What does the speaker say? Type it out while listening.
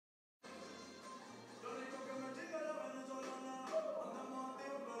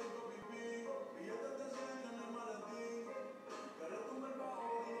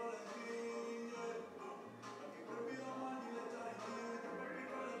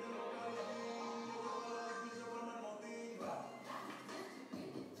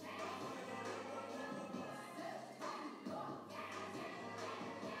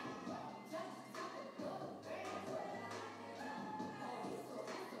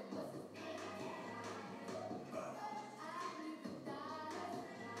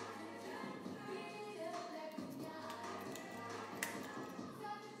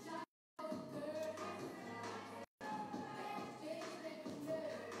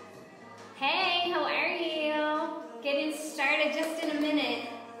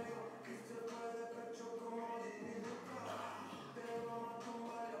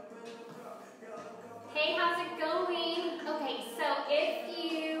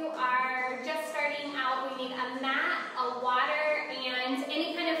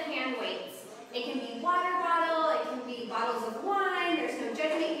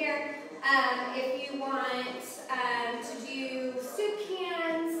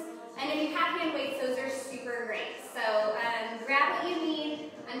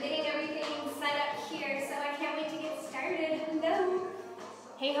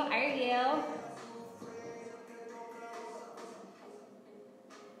Hey, how are you?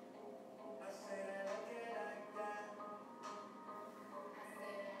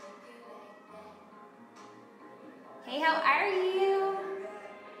 Hey, how are you?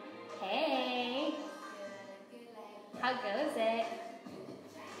 Hey. How goes it?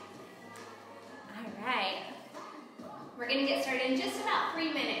 All right. We're going to get started in just about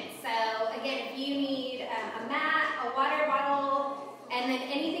 3 minutes. So again, if you need a mat, a water bottle, and then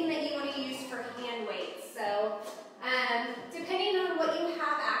anything that you want to use for hand weights. So depending on what you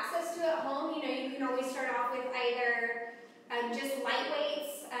have access to at home, you can always start off with either just light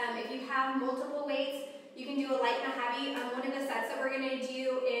weights. If you have multiple weights, you can do a light and a heavy. One of the sets that we're going to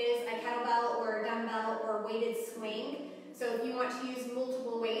do is a kettlebell or a dumbbell or weighted swing. So if you want to use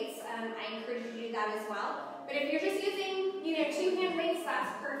multiple weights, I encourage you to do that as well. But if you're just using, 2 hand weights,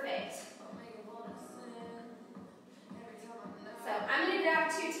 that's perfect. So I'm going to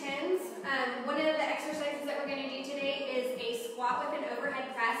grab 2 tins. One of the exercises that we're going to do today is a squat with an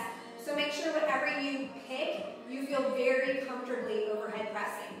overhead press. So make sure whatever you pick, you feel very comfortably overhead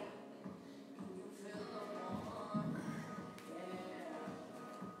pressing.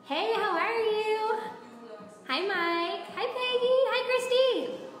 Hey, how are you? Hi, Mike. Hi, Peggy. Hi,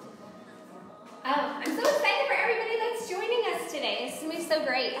 Christy. Oh, I'm so excited for everybody that's joining us today. It's going to be so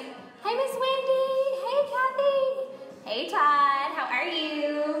great. Hi, Miss Wendy. Hey, Kathy. Hey, Todd. How are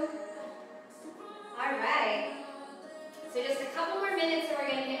you? All right. So just a couple more minutes and we're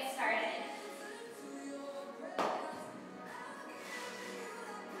going to get started.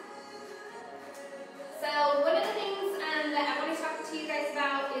 So one of the things that I want to talk to you guys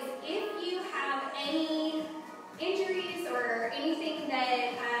about is if you have any injuries or anything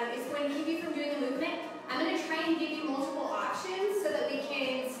that is going to keep you from doing a movement, I'm going to try and give you multiple options so that we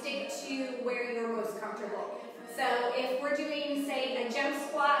can stick to where you're most comfortable. So if we're doing, say, a jump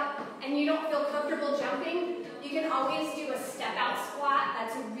squat and you don't feel comfortable jumping, you can always do a step out squat.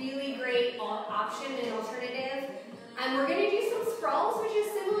 That's a really great option and alternative. We're going to do some sprawls, which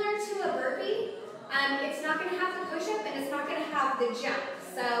is similar to a burpee. It's not going to have the push-up and it's not going to have the jump.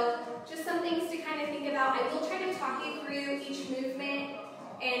 So just some things to kind of think about. I will try to talk you through each movement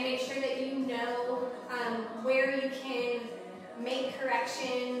and make sure that you know where you can make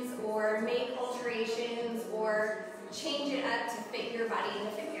corrections or make alterations or change it up to fit your body and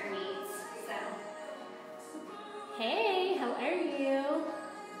to fit your needs. So, hey, how are you?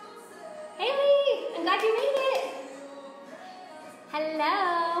 Haley, I'm glad you made it.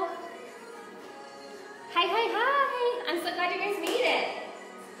 Hello. Hi, hi, hi. I'm so glad you guys made it.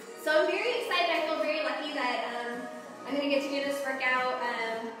 So I'm very excited. I feel very lucky that I'm going to get to do this workout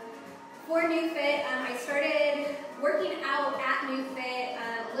for Neufit. I started working out at Neufit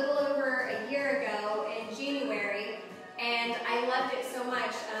a little over a year ago in January, and I loved it so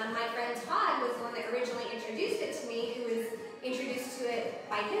much. My friend Todd was the one that originally introduced it to me, who was introduced to it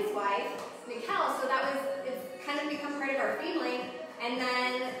by his wife, Mikkel, so it's kind of become part of our family. And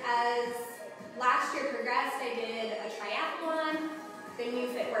then as last year progressed, I did a triathlon. The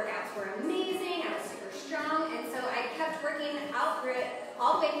Neufit workouts were amazing. I was super strong, and so I kept working out through it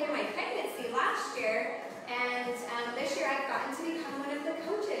all the way through my pregnancy last year. And this year I've gotten to become one of the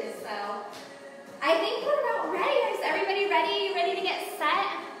coaches. So I think we're about ready. Is everybody ready? Ready to get set?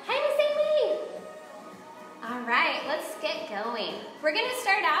 Hi, Miss Amy. All right, let's get going. We're going to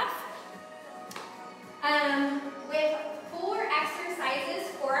start off with 4 exercises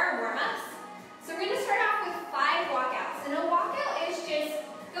for our warm-ups. So we're going to start off with 5 walkouts. And a walkout is just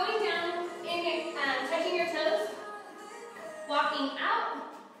going down, touching your toes, walking out,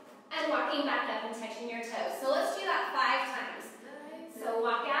 and walking back up and touching your toes. So let's do that 5 times. So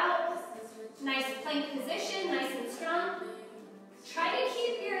walk out, nice plank position, nice and strong. Try to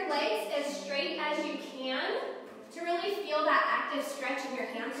keep your legs as straight as you can to really feel that active stretch in your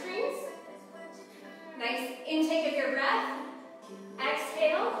hamstrings. Nice intake of your breath.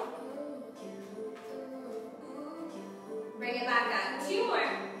 Exhale. Bring it back up. 2 more.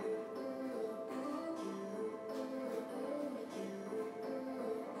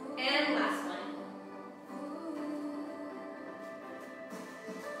 And last one.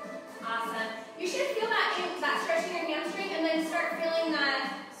 Awesome. You should feel that stretch in your hamstring and then start feeling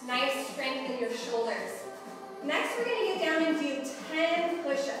that nice strength in your shoulders. Next, we're going to get down and do 10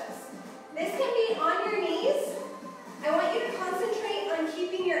 push-ups. This can be on your knees. I want you to concentrate on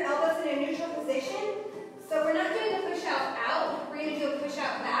keeping your elbows in a neutral position. So we're not doing a push-out out. We're going to do a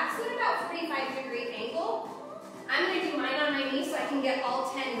push-out back, so at about 45-degree angle. I'm going to do mine on my knees so I can get all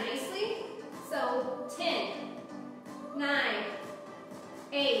 10 nicely. So 10, 9,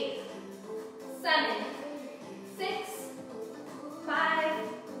 8, 7, 6, 5,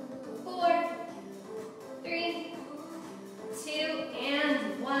 3, 2,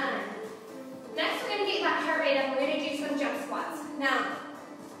 and 1. Next, we're going to get that heart rate up. We're going to do some jump squats. Now,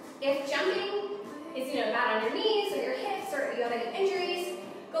 if jumping is bad on your knees or your hips or you have any injuries,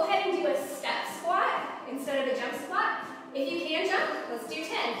 go ahead and do a step squat instead of a jump squat. If you can jump, let's do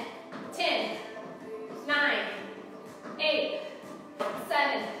 10. 10, 9, 8,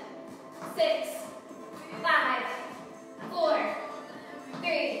 7, 6, 5, 4,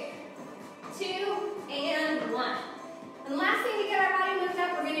 3, 2, and 1. And last thing to get our body moved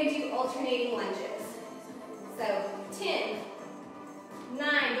up, we're going to do alternating lunges. So 10, 9, go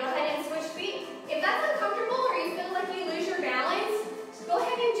ahead and switch feet. If that's uncomfortable or you feel like you lose your balance, go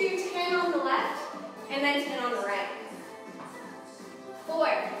ahead and do 10 on the left and then 10 on the right. 4,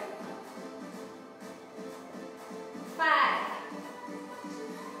 5,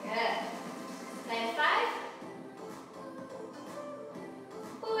 good. Then 5,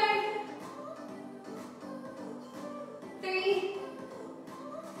 4, 3,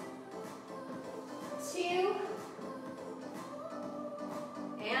 2,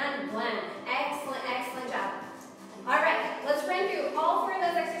 and 1. Excellent, excellent job. All right, let's run through all 4 of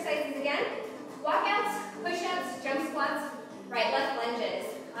those exercises again. Walkouts, push-ups, jump squats, right, left lunges.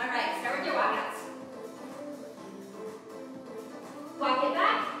 All right, start with your walkouts. Walk it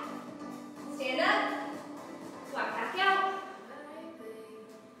back, stand up, walk back out.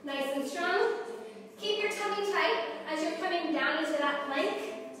 Nice and strong. Keep your tummy tight as you're coming down into that plank.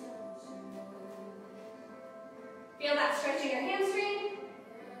 Feel that stretch in your hamstring.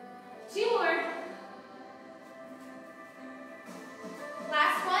 2 more.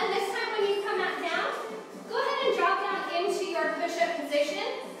 Last one. This time when you come back down, go ahead and drop down into your push-up position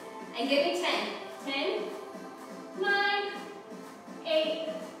and give me 10. 10, 9, 8,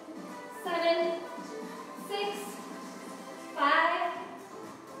 7, 6, 5,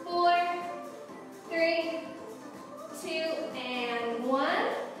 4, 3, 2, and 1.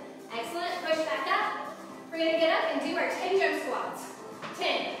 Excellent. Push back up. We're going to get up and do our 10 jump squats.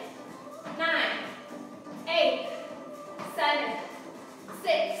 10, 9, 8, 7,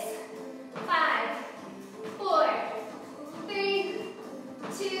 6, 5, 4, 3,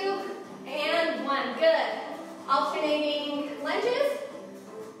 2, and 1. Good. Alternating lunges.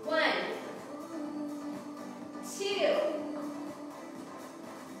 1, 2,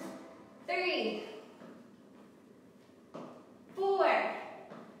 3, 4,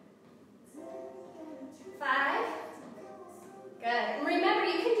 5. Good. And remember,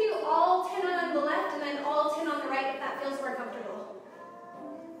 you can do all 10 on the left and then all 10 on the right if that feels more comfortable.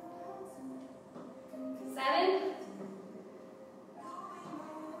 7,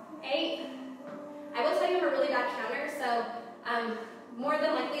 8. I will tell you I'm a really bad counter, so more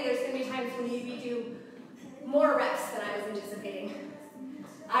than likely there's going to be times when you do more reps than I was anticipating.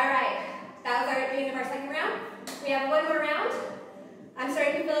 All right, that was the end of our second round. We have 1 more round. I'm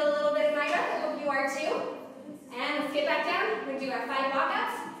starting to feel a little bit in my gut. I hope you are too. And let's get back down. We're going to do our 5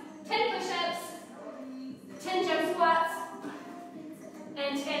 walkouts, 10 push-ups, 10 jump squats,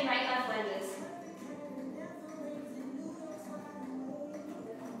 and 10 right-left lunges.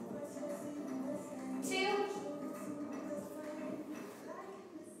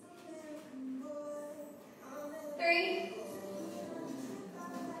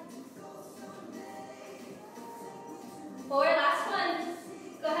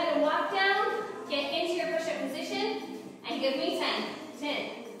 Give me 10. 10,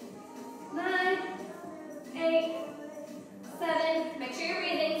 9, 8, 7. Make sure you're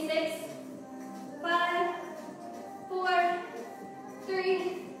breathing. 6, 5, 4,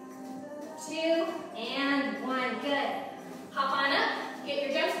 3, 2, and 1. Good. Hop on up. Get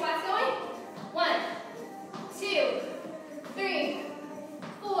your jump squats going. 1, 2, 3,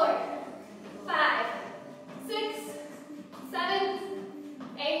 4, 5, 6, 7,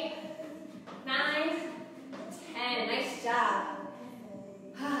 8, 9, 10. Nice job.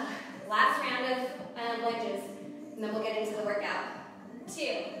 Last round of lunges, and then we'll get into the workout.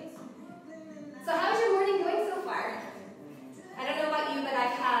 2. So how's your morning going so far? I don't know about you, but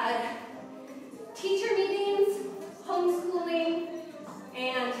I've had teacher meetings, homeschooling,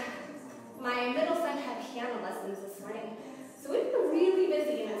 and my middle son had piano lessons this morning. So we've been really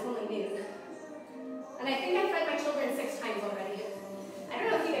busy, and it's only noon. And I think I fed my children 6 times already. I don't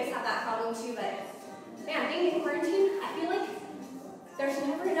know if you guys have that problem too, but man, being in quarantine, I feel like there's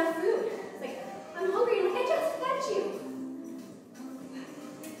never enough food. It's like, I'm hungry, like I just fed you.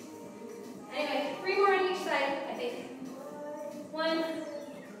 Anyway, 3 more on each side, I think. 1,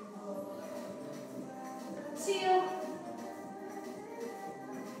 2,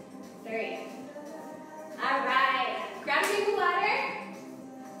 3. All right, grab a drink of water.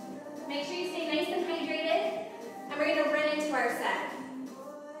 Make sure you stay nice and hydrated.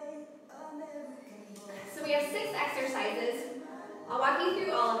 6 exercises. I'll walk you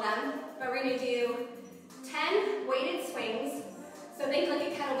through all of them, but we're going to do 10 weighted swings. So think like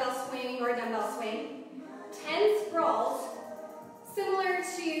a kettlebell swing or a dumbbell swing. 10 sprawls, similar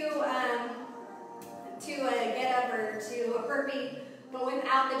to a get up or to a burpee, but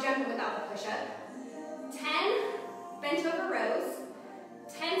without the jump and without the push up. 10 bent over rows,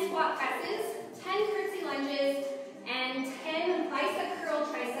 10 squat presses, 10 curtsy lunges, and 10 bicep curl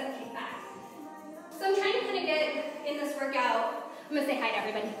tricep kickback. So I'm trying to kind of get in this workout. I'm gonna say hi to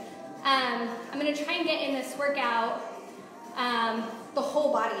everybody. I'm gonna try and get in this workout the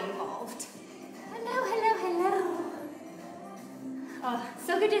whole body involved. Hello, hello, hello. Oh,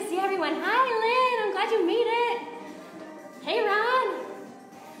 so good to see everyone. Hi, Lynn. I'm glad you made it. Hey, Ron.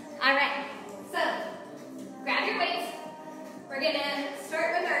 All right. So grab your weights. We're gonna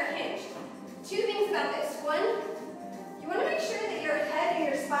start with our hinge. 2 things about this. One, you want to make sure that your head and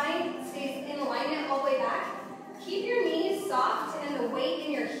your spine stays in alignment all the way back. Keep your knees soft and the weight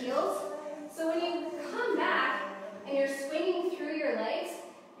in your heels. So when you come back and you're swinging through your legs,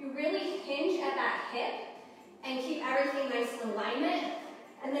 you really hinge at that hip and keep everything nice in alignment.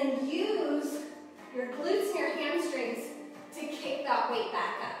 And then use your glutes and your hamstrings to kick that weight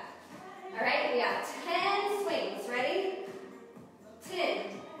back up. All right, we have 10 swings. Ready? 10,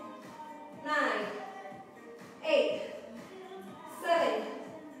 9, 8, 7,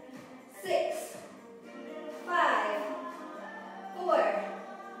 6, 5, 4,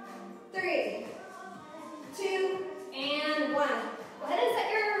 3, 2, and 1. Go ahead and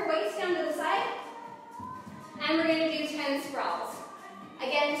set your weights down to the side. And we're going to do 10 sprawls.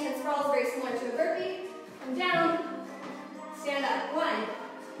 Again, 10 sprawls, very similar to a burpee. Come down, stand up. 1,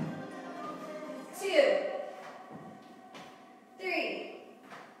 2, 3,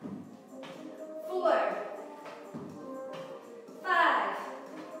 4, 5,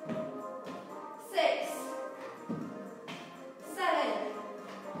 6, 7,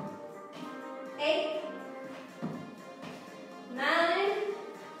 8, 9,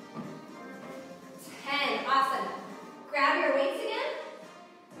 10. Awesome. Grab your weights again.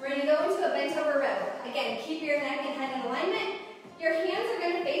 We're going to go into a bent over row. Again, keep your neck and head in alignment. Your hands are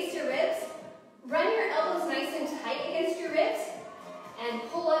going to face your ribs. Run your elbows nice and tight against your ribs. And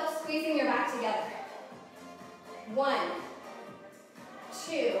pull up, squeezing your back together. 1,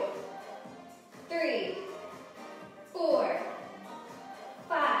 2, 3, 4,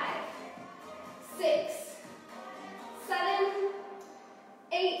 5, 6, 7,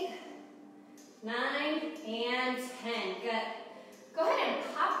 8, 9, and 10. Good. Go ahead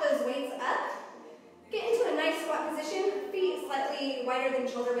and pop those weights up. Get into a nice squat position. Feet slightly wider than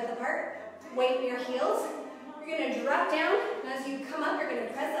shoulder width apart. Weight in your heels. You're going to drop down, and as you come up, you're going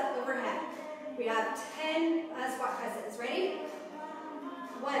to press up overhead. We have 10 squat presses. Ready?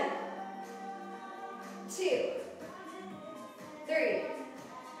 1, 2, 3,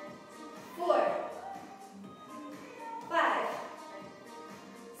 4, 5,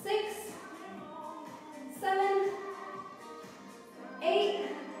 6, 7, 8,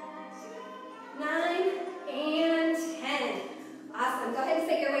 9, and 10. Awesome. Go ahead and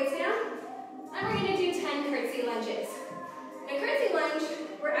set your weights down. And we're going to do 10 curtsy lunges. In a curtsy lunge,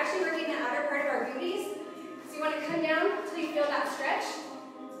 we're actually working the outer part of our booties. So you want to come down until you feel that stretch,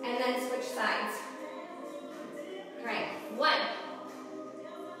 and then switch sides. All right, 1,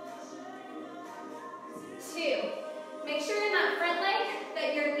 2. Make sure in that front leg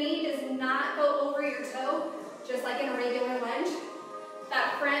that your knee does not go over your toe, just like in a regular lunge.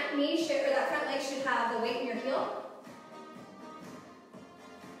 That front knee should, or that front leg should have the weight in your heel.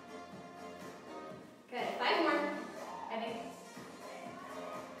 Good. 5 more. I think.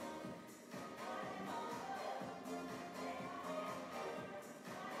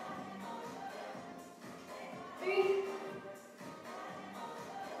 3,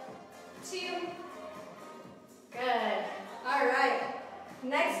 2. Good. All right.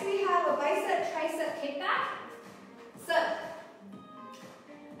 Next we have a bicep tricep kickback. So,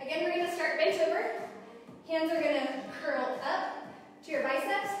 again, we're going to start bent over. Hands are going to curl up to your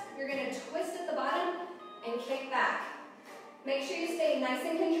biceps. You're going to twist at the bottom and kick back. Make sure you stay nice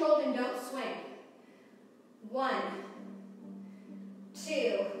and controlled and don't swing. 1,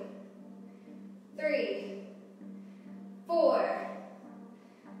 2, 3, 4,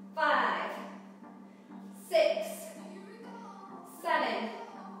 5, 6, 7,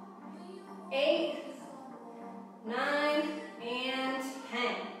 8, 9, and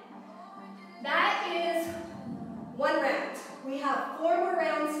 10. That is 1 round. We have 4 more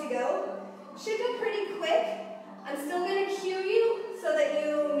rounds to go. Should go pretty quick. I'm still going to cue you so that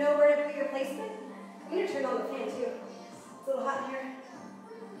you know where to put your placement. I'm going to turn on the fan too. It's a little hot in here.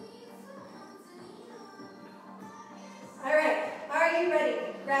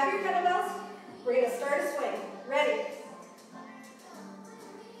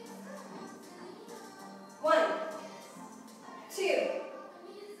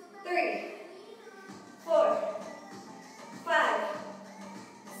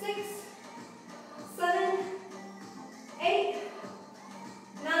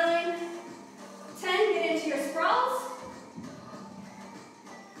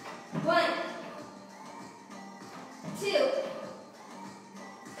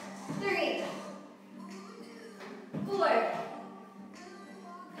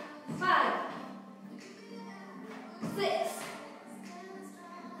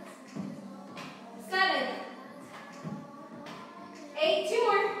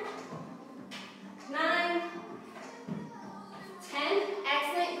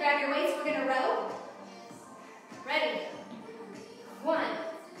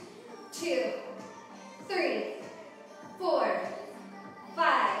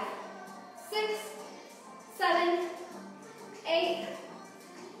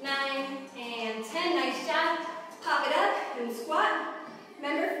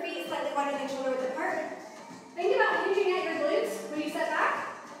 hip wider than shoulder width apart. Think about hinging at your glutes when you step back.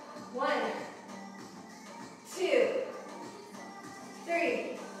 1, 2,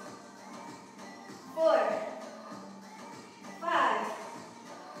 3, 4, 5,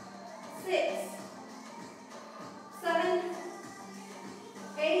 6, 7,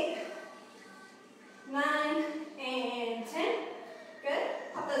 8, 9, and 10. Good.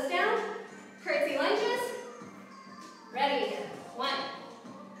 Pop those down. Curtsy lunges. Ready. 1,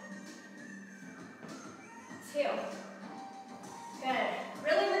 2. Good.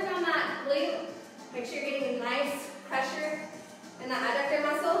 Really work on that glute. Make sure you're getting a nice pressure in that adductor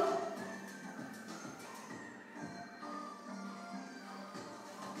muscle.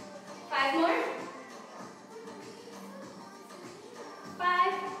 5 more.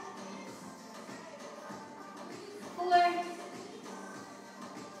 5, 4,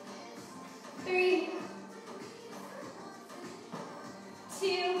 3,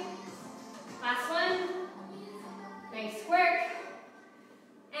 2, last one. Nice work.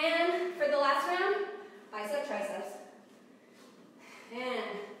 And for the last round, bicep triceps. And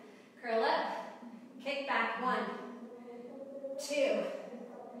curl up, kick back. 1, 2,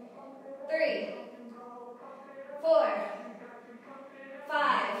 3, 4,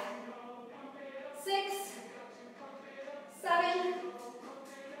 5, 6, 7,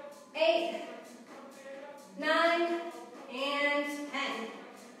 8, 9, and 10.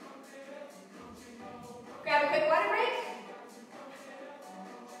 Grab a quick water break.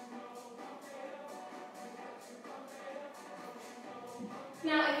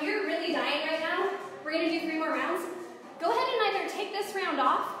 Now, if you're really dying right now, we're going to do 3 more rounds. Go ahead and either take this round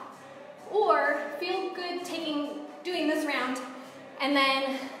off or feel good doing this round and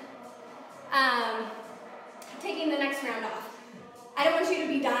then taking the next round off. I don't want you to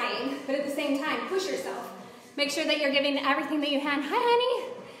be dying, but at the same time, push yourself. Make sure that you're giving everything that you can. Hi,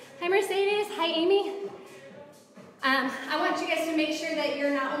 honey. Hi, Mercedes. Hi, Amy. I want you guys to make sure that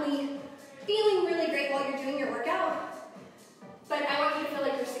you're not only feeling really great while you're doing your workout, but I want you to feel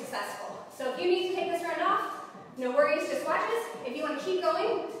like you're successful. So if you need to take this round off, no worries, just watch us. If you want to keep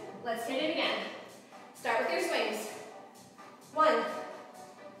going, let's hit it again. Start with your swings. 1,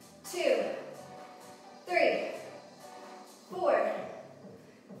 2, 3, 4,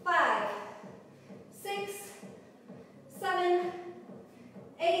 5, 6, 7,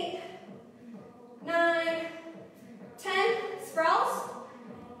 8, 9, 10. Sprawls.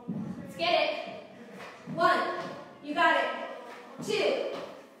 Let's get it. 1, you got it. 2,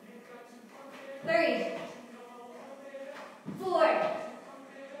 3, 4,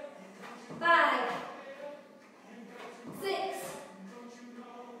 5, 6,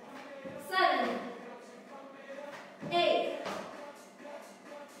 7, 8,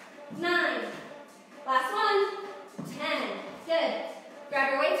 9. Last one. 10. Good.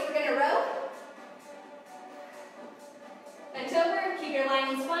 Grab your weights. We're going to row. Bent over. Keep your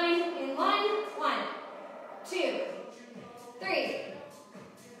line and spine in line. 1, 2, 3,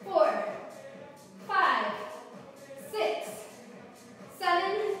 4, 5, 6,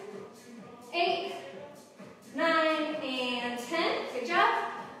 7, 8, 9, and 10. Good job.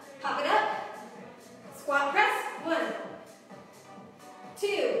 Pop it up. Squat press. 1,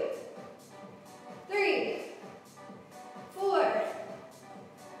 2, 3, 4,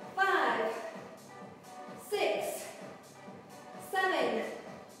 5, 6, 7,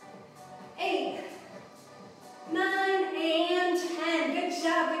 8, 9, and 10. Good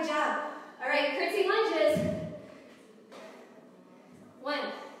job, good job. All right, curtsy lunges. 1,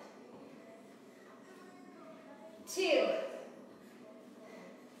 2,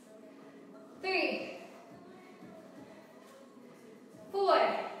 3,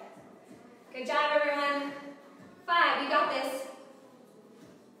 4. Good job, everyone. 5, you got this.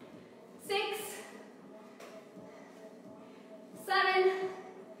 6, 7,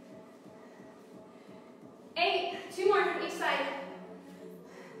 8. 2 more each side.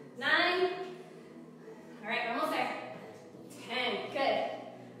 9. All right, we're almost there. 10. Good.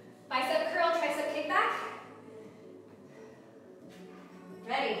 Bicep curl, tricep kickback.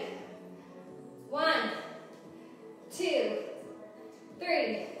 Ready. 1, 2,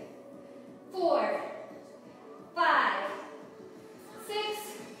 3, 4, 5, 6,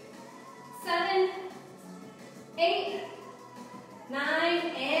 7, 8, 9,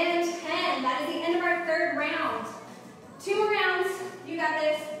 and 10. That is the end of our 3rd round. 2 more rounds. You got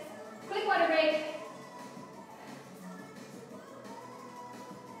this. Quick water break.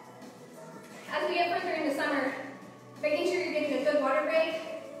 As we get further into summer, making sure you're getting a good water break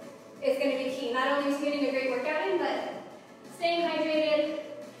is going to be key. Not only is getting a great workout in, but staying hydrated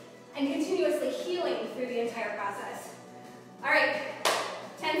and continuously healing through the entire process. All right,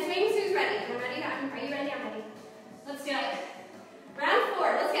 10 swings.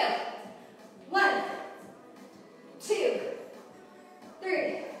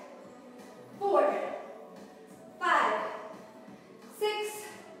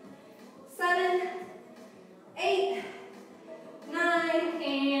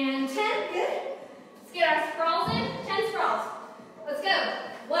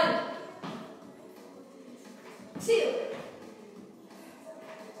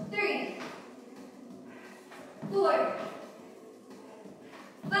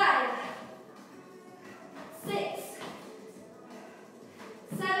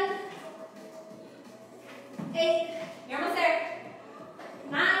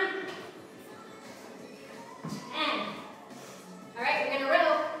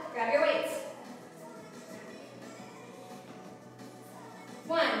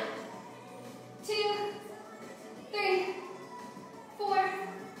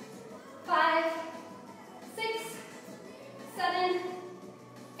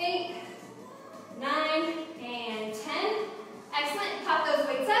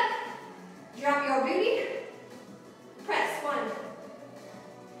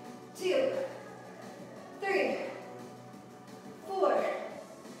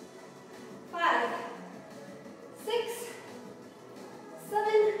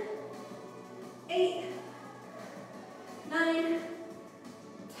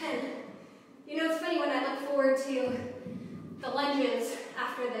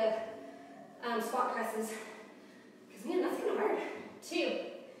 squat presses. Because man, that's kind of hard. 2,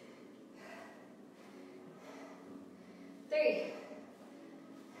 3,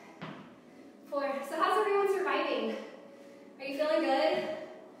 4. So how's everyone surviving? Are you feeling good?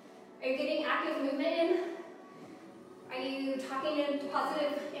 Are you getting active movement in? Are you talking to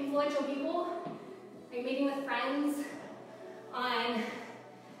positive, influential people? Are you meeting with friends on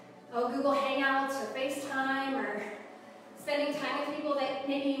Google Hangouts or FaceTime, or spending time with people that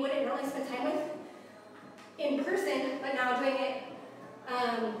maybe you wouldn't normally spend time with in person, but now doing it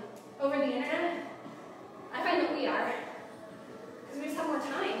over the internet? I find that we are, because we just have more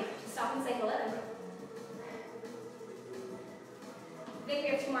time to stop and say hello. I think we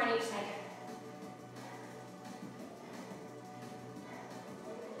have 2 more on each side.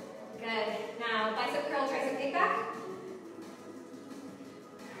 Good. Now, bicep curl, tricep kickback.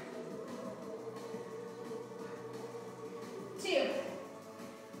 2,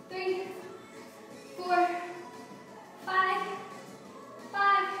 3, 4, 5,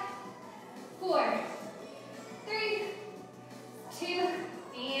 4, 3, 2,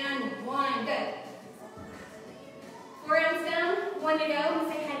 and 1. Good. 4 rounds down, 1 to go.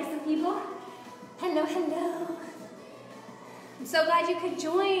 Say hi to some people. Hello, hello. I'm so glad you could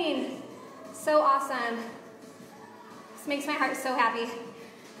join. So awesome. This makes my heart so happy.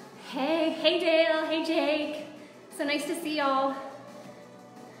 Hey Dale, hey Jake. So nice to see y'all.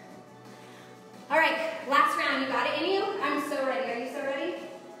 All right, last round. You got it in you? I'm so ready. Are you so ready?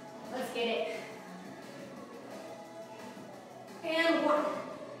 Let's get it. And 1,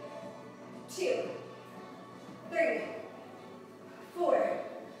 2, 3, 4,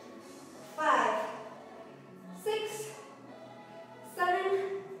 5, 6, 7,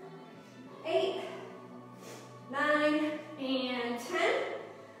 8, 9, and 10.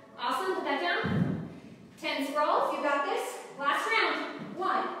 Awesome, put that down. 10 sprawls, you got this. Last round.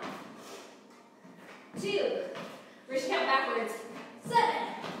 1, 2, wrist count backwards. 7,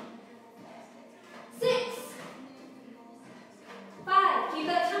 6, 5, keep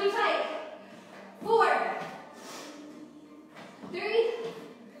that tummy tight. 4, 3,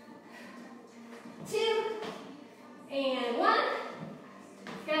 2, and 1.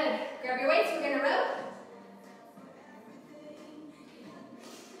 Good. Grab your weights, we're gonna row.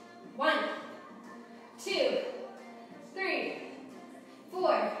 1, 2, 3,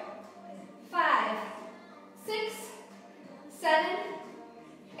 4, 5, 6, 7,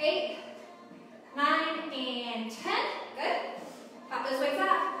 8, 9, and 10. Good. Pop those weights up.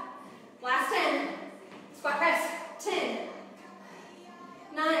 Last 10. Squat press. 10,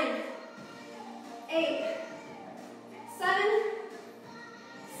 9, 8, 7,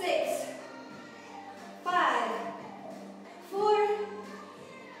 6, 5, 4,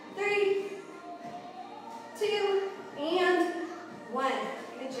 3, 2, and 1.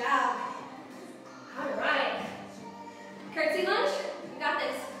 Good job. All right. Curtsy lunge. You got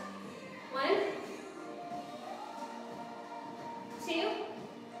this. 1, 2,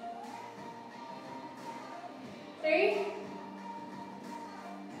 3,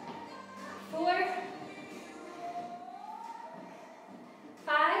 4,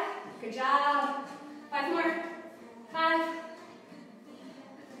 5. Good job. 5 more. 5,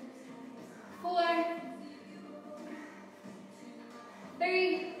 4,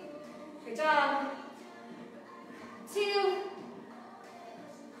 3. Good job. 2,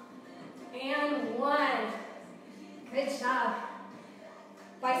 and 1. Good job.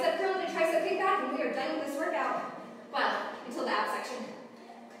 Bicep curl to tricep kickback, and we are done with this workout. Well, until the ab section.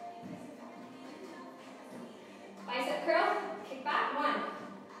 Bicep curl, kick back. 1,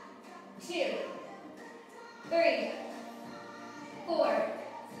 2, 3, 4,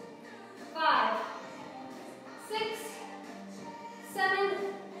 5, 6,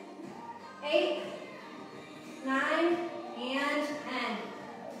 7, 8, 9, and 10.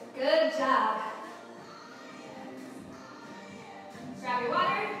 Good job. Grab your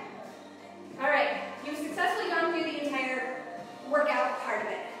water. All right, you've successfully gone through the entire workout part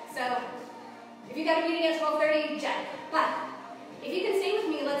of it. So if you got a meeting at 12:30, jet. But if you can stay with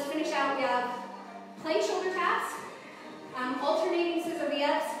me, let's finish out. We have plank shoulder taps, alternating scissor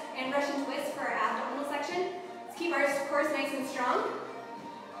V-ups, and Russian twists for our abdominal section. Let's keep our core nice and strong.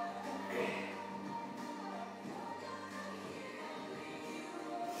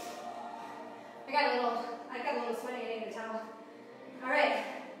 I got a little sweaty, I need a towel. All right,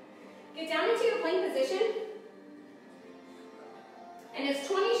 get down into your plank position, and it's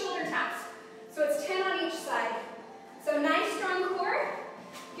 20 shoulder taps, so it's 10 on each side. So nice strong core,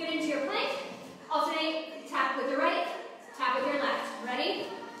 get into your plank, alternate, tap with your right, tap with your left. Ready?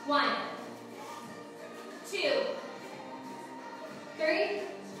 1, 2, 3,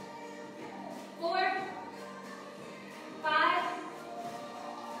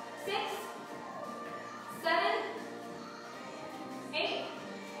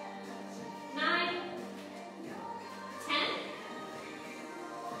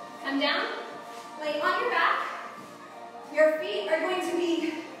 Come down, lay on your back. Your feet are going to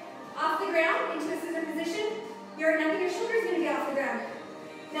be off the ground into a scissor position. Your neck and your shoulder is going to be off the ground.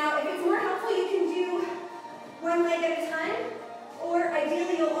 Now, if it's more helpful, you can do one leg at a time, or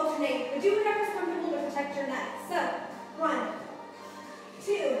ideally you'll alternate, but do whatever's comfortable to protect your neck. So, 1,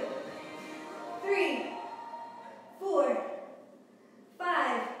 2, 3, 4,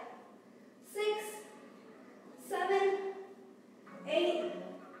 5, 6, 7, 8,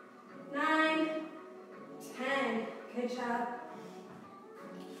 9, 10. Good job.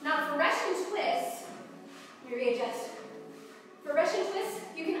 Now for Russian twists, let me readjust. For Russian twists,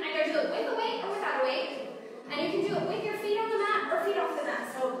 you can either do it with a weight or without a weight, and you can do it with your feet on the mat or feet off the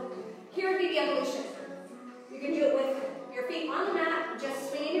mat. So here would be the evolution. You can do it with your feet on the mat, just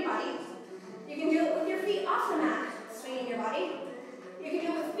swinging your body. You can do it with your feet off the mat, swinging your body. You can do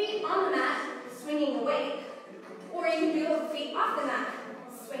it with feet on the mat, swinging the weight. Or you can do it with feet off the mat,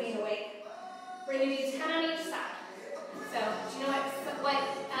 swinging the weight. We're going to do 10 on each side. So, do you know what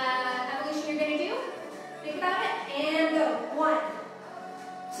evolution you're going to do? Think about it, and go. 1,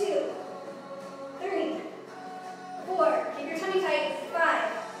 2, 3, 4. Keep your tummy tight.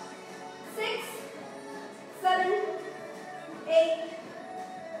 5, 6, 7, 8,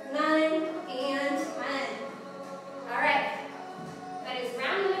 9, and 10. All right. That is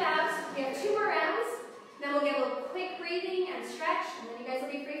round of abs. We have 2 more rounds. Then we'll get a little quick breathing and stretch, and then you guys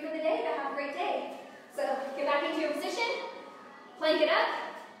will be free for the day to have a great day. So get back into your position, plank it up,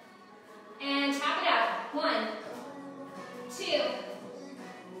 and tap it out. 1, 2,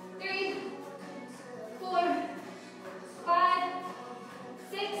 3, 4, 5,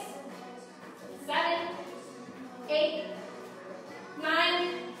 6, 7, 8,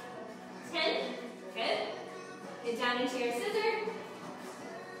 9, 10. Good. Get down into your scissor.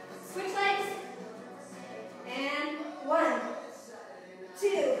 Switch legs. And 1,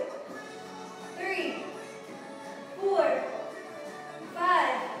 2, 3, 4,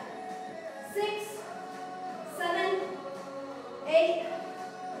 5, 6, 7, 8,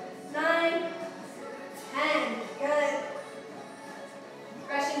 9, 10. Good.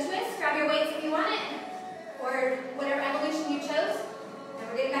 Russian twist. Grab your weights if you want it, or whatever evolution you chose. And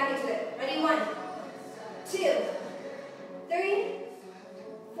we're getting back into it. Ready? 1, 2, 3,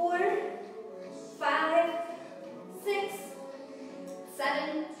 4, 5, 6,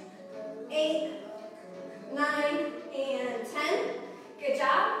 7, 8, 9, and 10. Good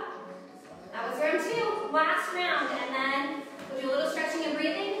job. That was round 2. Last round, and then we'll do a little stretching and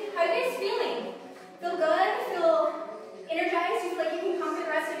breathing. How are you guys feeling? Feel good? Feel energized? You feel like you can conquer the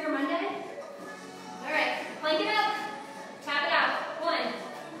rest of your Monday? All right, plank it up. Tap it out. 1,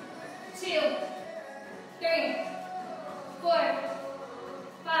 2, 3, 4,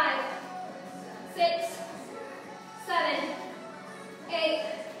 5, 6, 7, 8,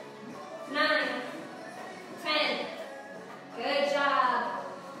 9, 10. Good job.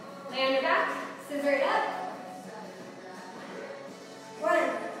 Lay on your back, scissor it up. 1,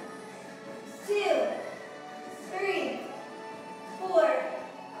 2, 3, 4,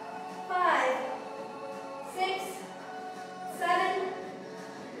 5, 6, 7,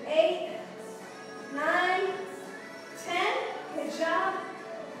 8, 9, 10. Good job.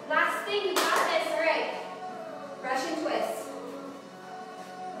 Last thing, you got this. All right. Russian twist.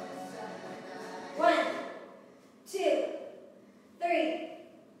 1, 2, 3,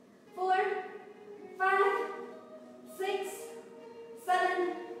 4, 5, 6,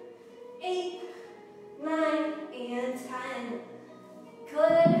 7, 8, 9, and 10.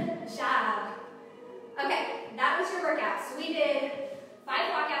 Good job. Okay, that was your workout. So we did 5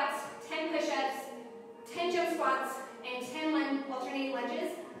 walkouts, 10 push-ups, 10 jump squats, and 10 alternating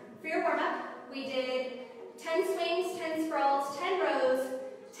lunges. For your warm-up, we did 10 swings, 10 sprawls, 10 rows,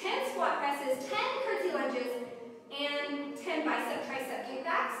 10 squat presses, 10 curtsy lunges, and 10 bicep, tricep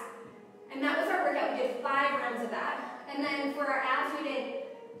kickbacks. And that was our workout. We did 5 rounds of that. And then for our abs, we did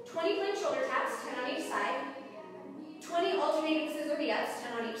 20 plank shoulder taps, 10 on each side, 20 alternating scissor V-ups,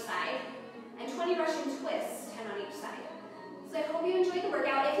 10 on each side, and 20 Russian twists, 10 on each side. So I hope you enjoyed the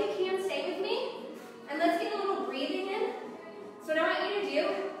workout. If you can, stay with me, and let's get a little breathing in. So what I want you to do,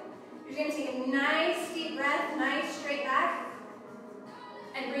 you're going to take a nice deep breath, nice straight back,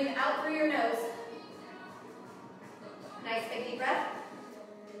 and breathe out through your nose. Nice big deep breath.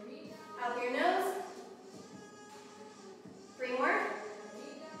 Out through your nose. 3 more.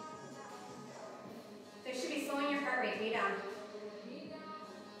 This should be slowing your heart rate way down.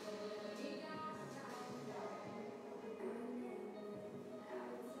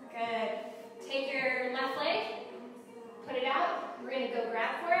 Good. Take your left leg, We're going to go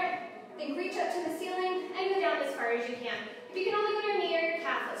grab for it, then reach up to the ceiling and go down as far as you can. If you can only go to your knee or your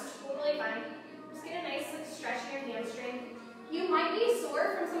calf, that's totally fine. Just get a nice stretch in your hamstring. You might be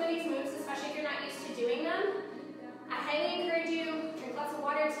sore from some of these moves, especially if you're not used to doing them. I highly encourage you, drink lots of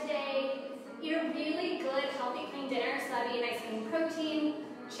water today, eat a really good, healthy, clean dinner, so that'd be a nice clean protein,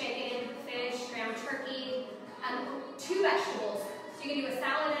 chicken, fish, ground turkey, 2 vegetables. So you can do a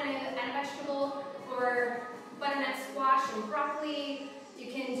salad and a vegetable, or butternut squash and broccoli.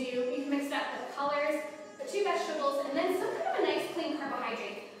 You can mix it up with colors, but 2 vegetables, and then some kind of a nice clean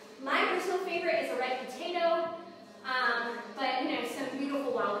carbohydrate. My personal favorite is a ripe potato, but you know, some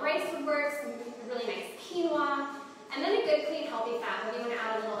beautiful wild rice would work, some really nice quinoa, and then a good clean healthy fat, whether you want to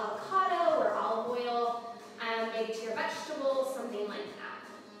add a little avocado or olive oil, maybe to your vegetables, something like that.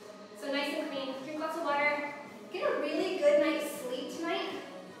 So nice and clean, drink lots of water, get a really good night's sleep tonight.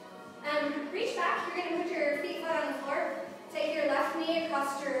 Reach back, you're going to put your feet flat on the floor, take your left knee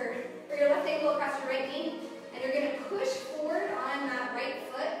across your left ankle across your right knee, and you're going to push forward on that right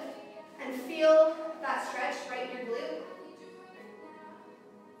foot and feel that stretch right in your glute.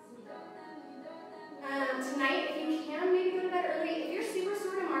 Tonight, if you can, maybe go to bed early. If you're super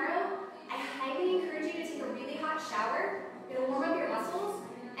sore tomorrow, I highly encourage you to take a really hot shower. It'll warm up your muscles,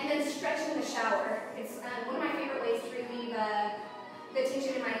 and then stretch in the shower. It's one of my favorite ways to relieve the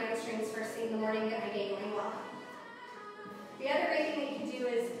tension in my hamstrings first thing in the morning, get my day going well. The other great thing that you can do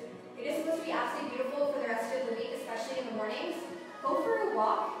is, it is supposed to be absolutely beautiful for the rest of the week, especially in the mornings. Go for a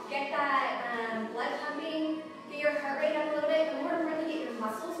walk, get that blood pumping, get your heart rate up a little bit, but more importantly, get your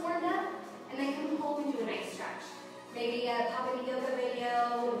muscles warmed up, and then come home and do a nice stretch. Maybe pop in a yoga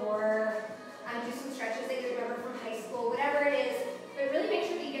video, or do some stretches that you remember from high school, whatever it is, but really make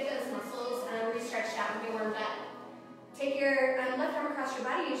sure that you get those muscles re-stretched out and be warmed up. Take your left arm across your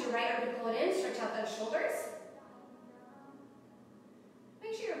body, use your right arm to pull it in, stretch out those shoulders.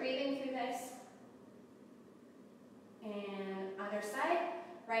 Make sure you're breathing through this. And other side,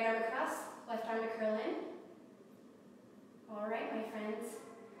 right arm across, left arm to curl in. All right, my friends.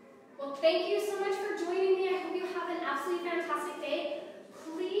 Well, thank you so much for joining me. I hope you have an absolutely fantastic day.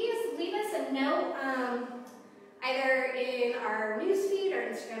 Please leave us a note, either in our newsfeed or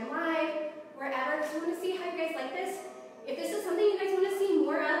Instagram Live, wherever, because we want to see how you guys like this. If this is something you guys want to see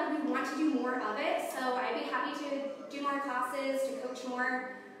more of, we want to do more of it. So I'd be happy to do more classes, to coach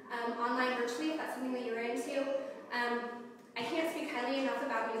more online virtually, if that's something that you're into. I can't speak highly enough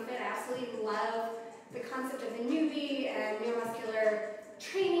about Neufit. I absolutely love the concept of the Neufit and neuromuscular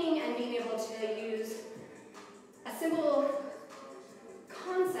training and being able to use a simple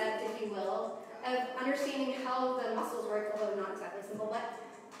concept, if you will, of understanding how the muscles work, although not exactly simple, but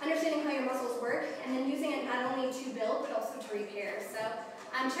understanding how your muscles work, and then using it not only to build, but also to repair. So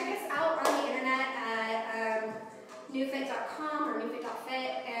check us out on the internet at neufit.com or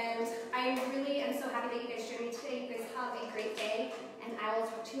neufit.fit, and I really am so happy that you guys joined me today. You guys have a great day, and I will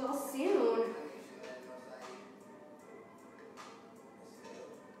talk to you all soon.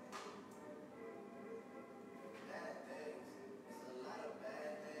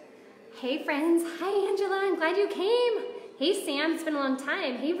 Hey friends, hi Angela, I'm glad you came. Hey Sam, it's been a long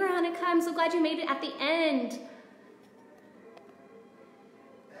time. Hey Veronica, I'm so glad you made it at the end.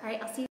 All right, I'll see you.